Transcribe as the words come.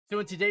So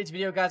in today's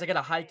video, guys, I got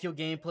a high kill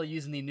gameplay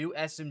using the new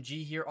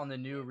SMG here on the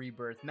new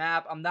Rebirth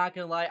map. I'm not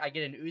gonna lie, I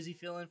get an Uzi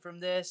feeling from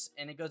this,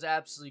 and it goes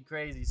absolutely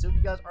crazy. So if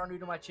you guys are new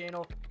to my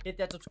channel, hit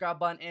that subscribe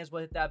button and as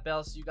well hit that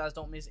bell so you guys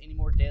don't miss any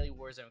more daily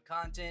Warzone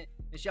content.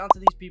 And shout out to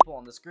these people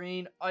on the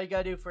screen. All you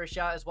gotta do for a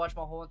shout is watch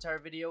my whole entire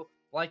video,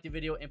 like the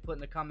video, and put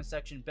in the comment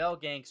section bell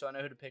gang so I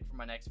know who to pick for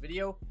my next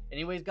video.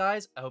 Anyways,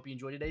 guys, I hope you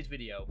enjoyed today's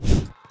video.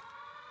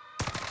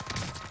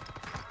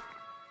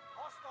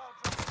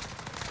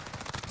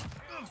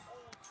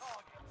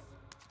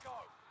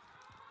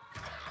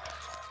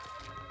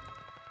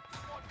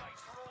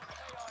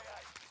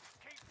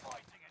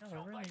 Oh,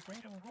 really? What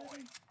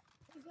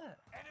is that?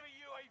 Enemy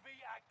UAV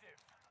active.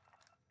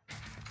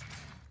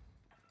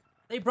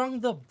 They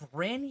brung the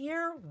Bren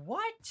here?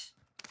 What?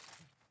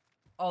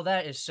 Oh,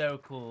 that is so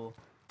cool.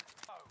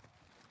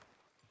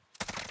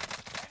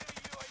 Enemy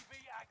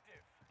UAV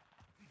active.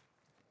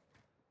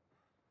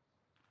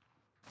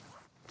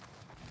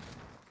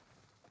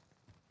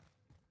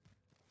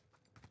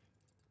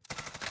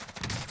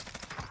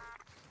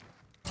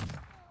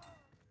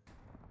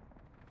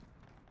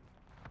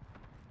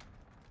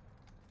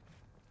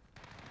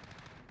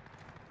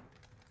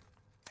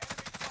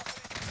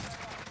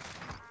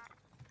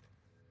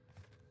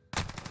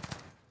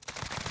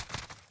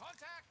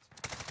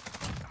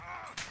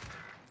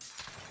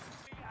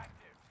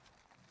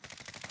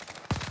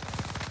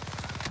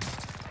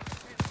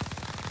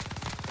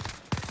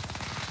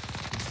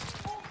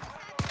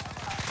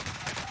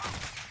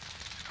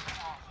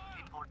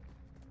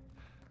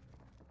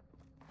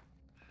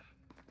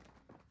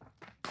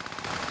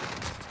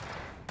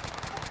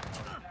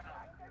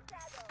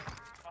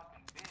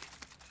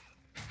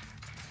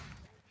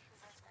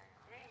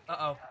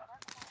 Uh-oh.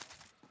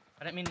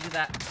 I didn't mean to do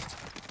that.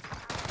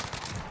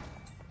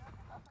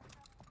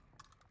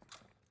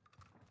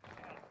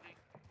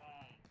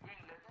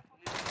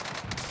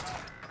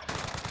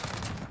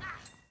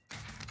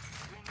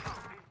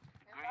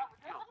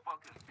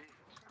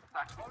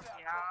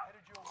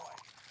 Headed your way.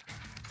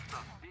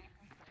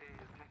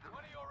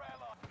 One of your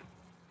allies.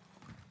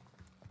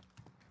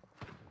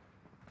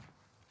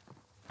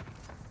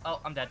 Oh,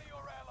 I'm dead. One of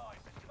your allies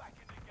is back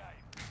in the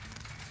game.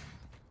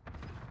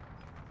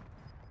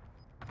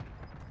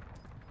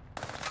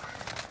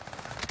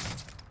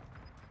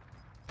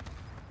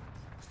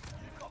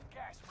 You've got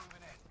gas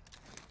moving in.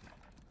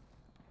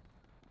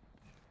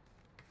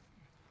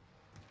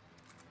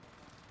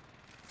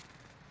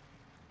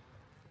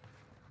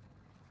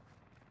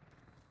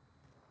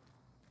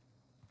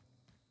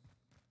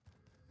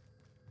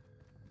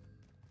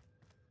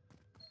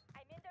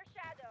 I'm in their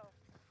shadow.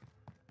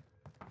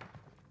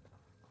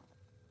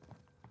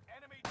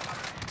 Enemy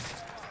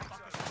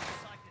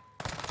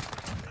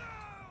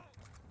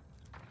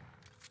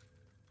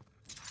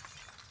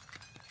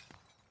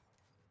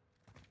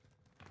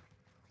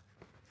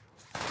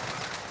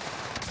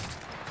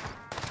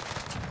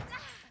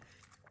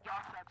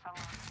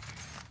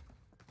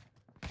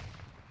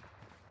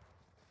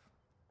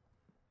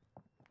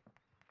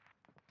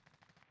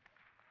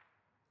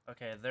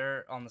Okay,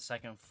 they're on the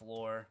second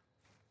floor.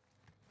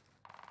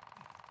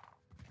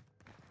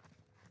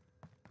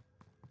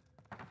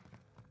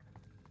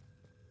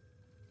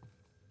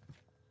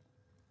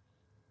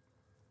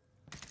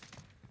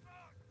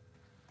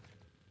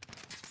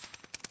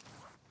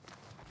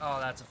 Oh,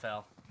 that's a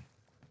fail.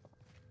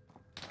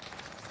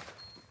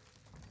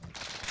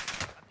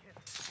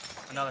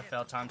 Another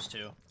fail times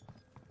 2.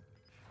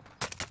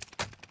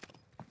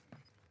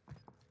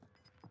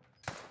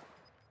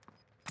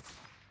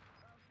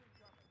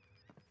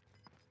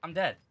 I'm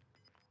dead.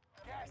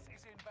 gas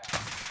is inbound.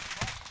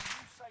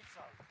 You say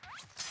so.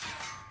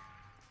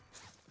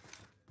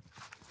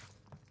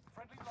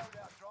 Friendly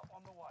loadout drop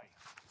on the way.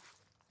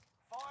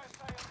 Fire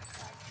sale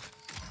attached.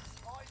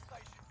 Buy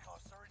station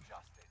costs are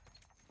adjusted.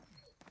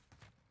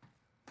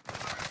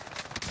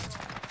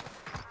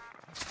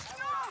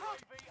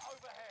 Allied UAV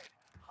overhead.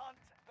 Hunt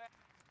them.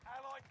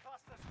 Allied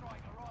cluster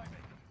strike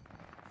arriving.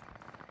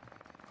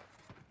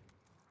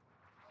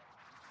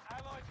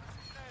 Allied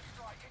precision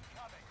airstrike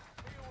incoming.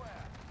 Be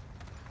aware.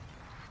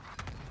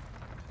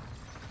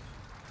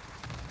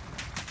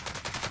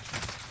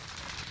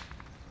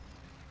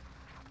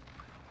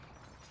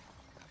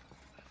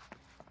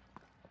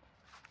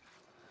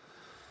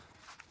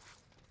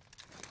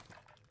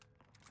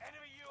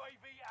 Enemy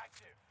UAV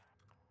active.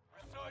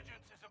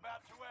 Resurgence is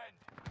about to end.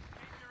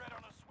 Keep your head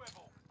on a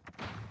swivel.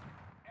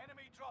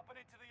 Enemy dropping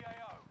into the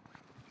AO.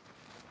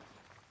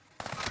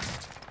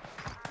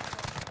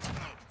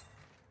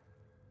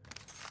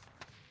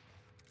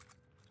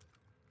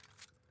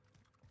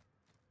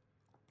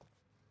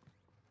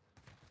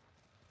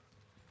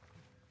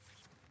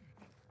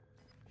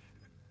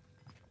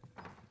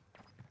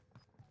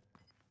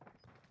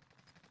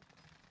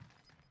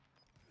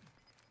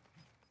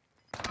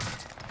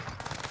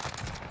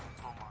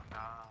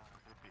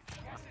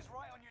 Gas is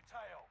right on your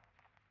tail.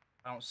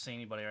 I don't see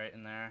anybody right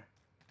in there.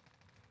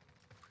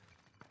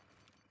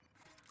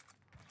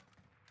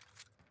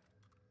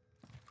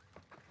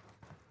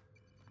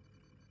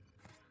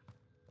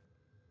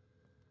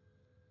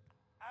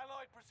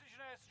 Allied precision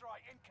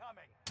airstrike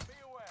incoming. Be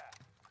aware.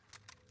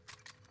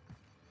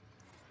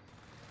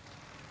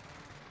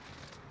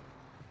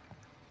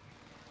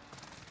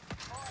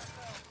 Fire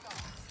sales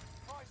done.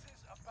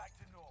 Prices are back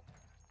to normal.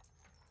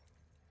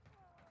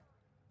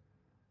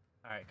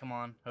 Alright, come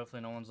on.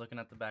 Hopefully no one's looking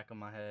at the back of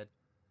my head.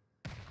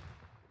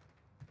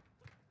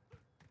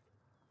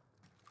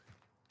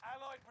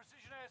 Allied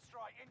precision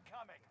airstrike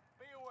incoming.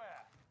 Be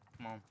aware.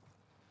 Come on.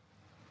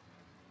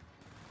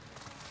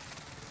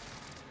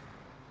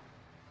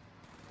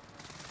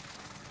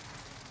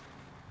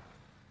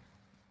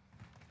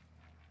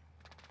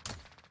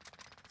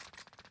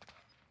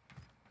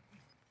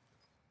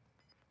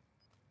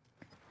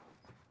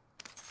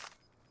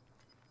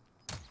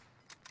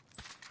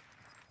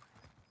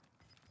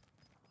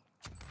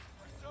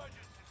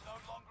 Resurgence is no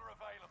longer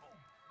available.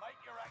 Make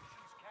your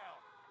actions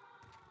count.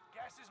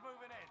 Gas is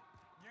moving in.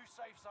 New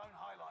safe zone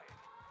highlighted.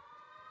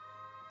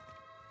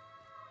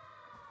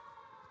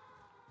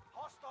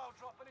 Hostile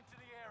dropping into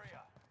the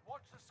area.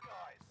 Watch the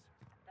skies.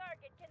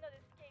 Target cannot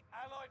escape.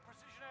 Allied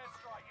precision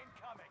airstrike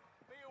incoming.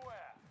 Be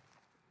aware.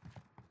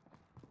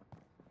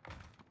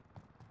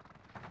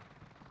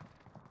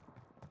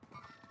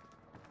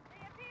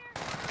 They appear.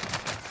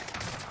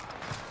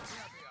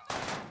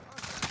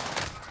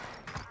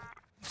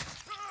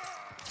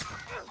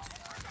 Tail.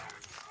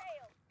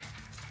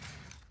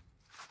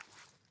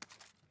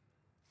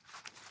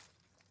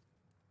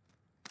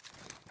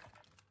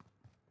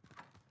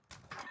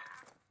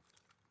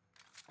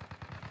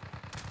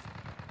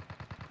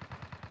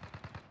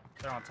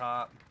 They're on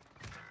top.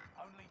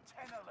 Only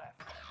 10 are left.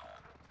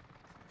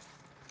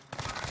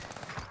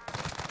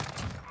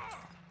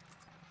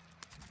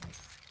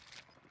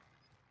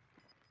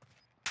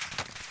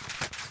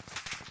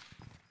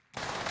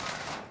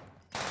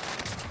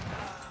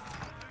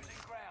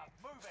 Losing ground.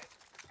 Move it.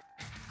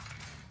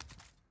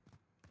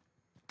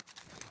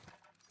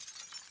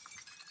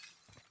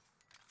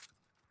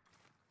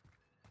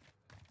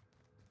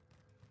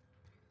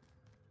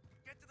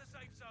 Get to the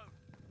safe zone.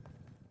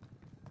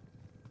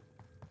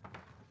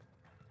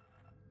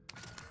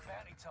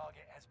 Bounty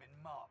target has been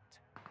marked.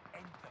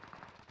 End them.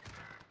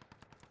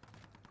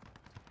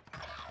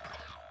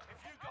 If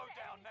you go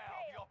down now,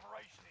 the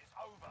operation is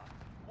over.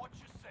 Watch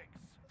your six.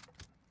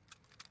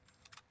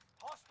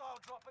 Hostile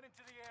dropping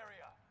into the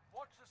area.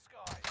 Watch the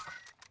skies.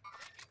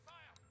 Taking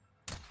fire.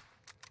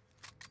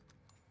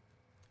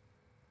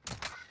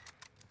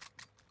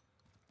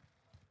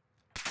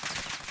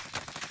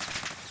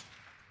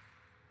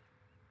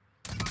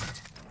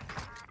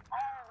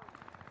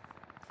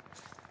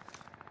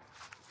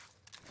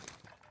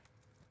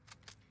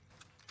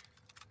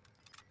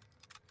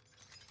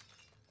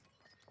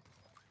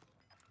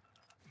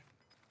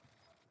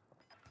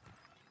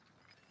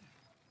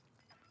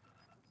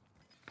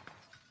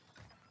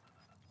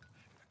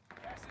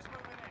 Gas is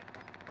moving in.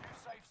 New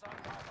safe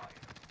zone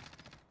highlighted.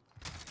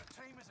 The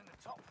team is in the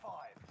top 5.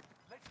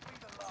 Let's be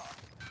the last.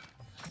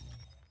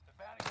 The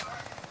bounty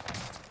target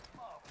is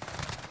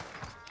marvelous.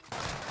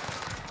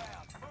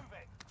 Ground. Move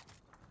it.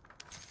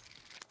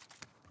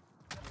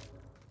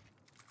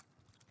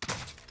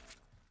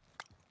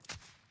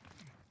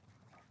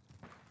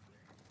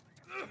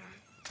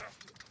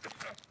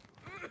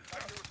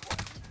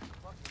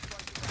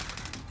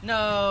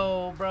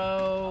 No,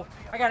 bro.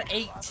 I got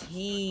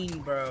 18,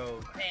 bro.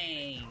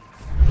 Dang.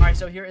 Alright,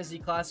 so here is the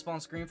class spawn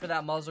screen for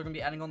that muzzle. We're going to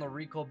be adding on the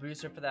recoil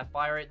booster for that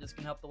fire rate. This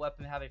can help the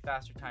weapon have a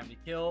faster time to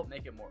kill,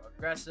 make it more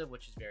aggressive,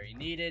 which is very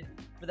needed.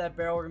 For that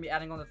barrel, we're going to be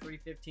adding on the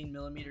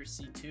 315mm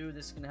C2.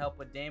 This is going to help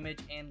with damage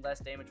and less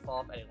damage fall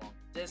off at a longer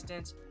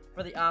distance.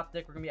 For the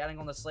optic, we're going to be adding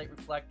on the slate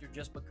reflector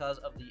just because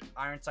of the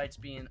iron sights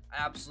being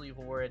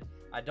absolutely horrid.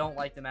 I don't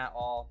like them at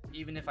all.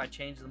 Even if I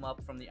change them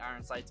up from the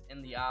iron sights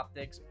in the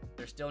optics,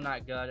 they're still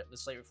not good. The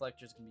slate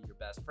reflector is going to be your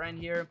best friend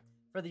here.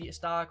 For the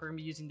stock, we're going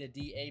to be using the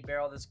DA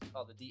barrel. This is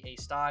called the DA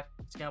stock.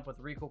 It's going to help with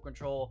recoil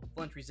control,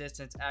 flinch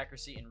resistance,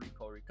 accuracy, and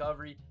recoil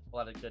recovery. A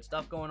lot of good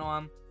stuff going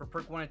on. For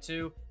perk 1 and 2,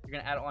 you're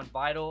going to add on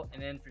vital,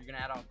 and then you're going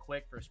to add on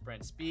quick for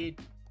sprint speed.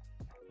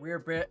 The rear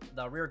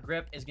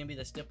grip is going to be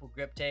the stipple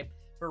grip tape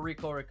for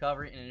recoil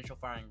recovery and initial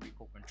firing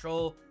recoil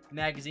control.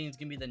 Magazine is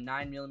going to be the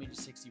 9mm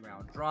 60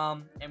 round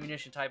drum.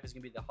 Ammunition type is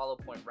going to be the hollow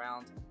point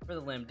rounds for the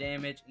limb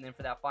damage. And then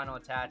for that final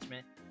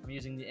attachment, I'm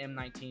using the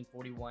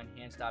M1941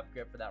 hand stop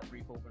grip for that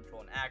recoil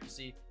control and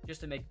accuracy,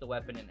 just to make the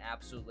weapon an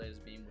absolute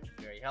laser beam, which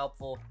is very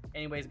helpful.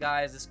 Anyways,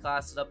 guys, this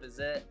class setup is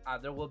it.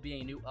 There will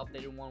be a new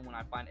updated one when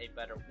I find a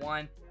better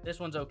one. This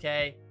one's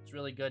okay. It's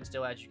really good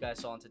still, as you guys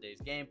saw in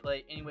today's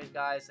gameplay. Anyways,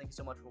 guys, thank you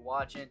so much for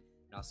watching,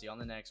 and I'll see you on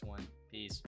the next one. Peace.